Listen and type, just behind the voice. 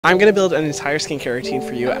I'm gonna build an entire skincare routine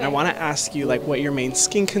for you, and I want to ask you like what your main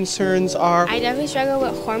skin concerns are. I definitely struggle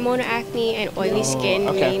with hormonal acne and oily skin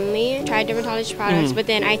mainly. Tried dermatology products, but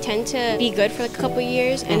then I tend to be good for like a couple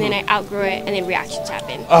years, and then I outgrow it, and then reactions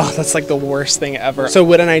happen. Oh, that's like the worst thing ever. So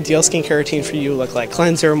would an ideal skincare routine for you look like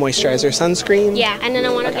cleanser, moisturizer, sunscreen? Yeah, and then I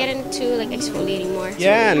want to get into like exfoliating more.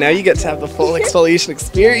 Yeah, now you get to have the full exfoliation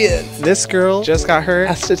experience. This girl just got her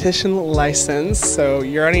esthetician license, so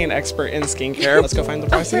you're already an expert in skincare. Let's go find the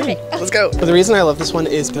price. Perfect. Let's go. But the reason I love this one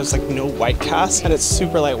is there's like no white cast and it's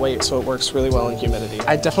super lightweight, so it works really well in humidity.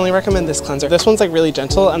 I definitely recommend this cleanser. This one's like really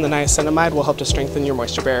gentle, and the niacinamide will help to strengthen your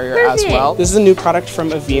moisture barrier as well. This is a new product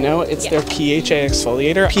from Aveeno. It's their PHA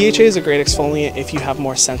exfoliator. PHA is a great exfoliant if you have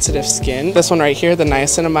more sensitive skin. This one right here, the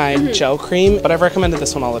niacinamide gel cream, but I've recommended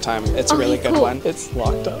this one all the time. It's a really good one. It's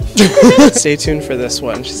locked up. Stay tuned for this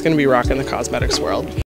one. She's gonna be rocking the cosmetics world.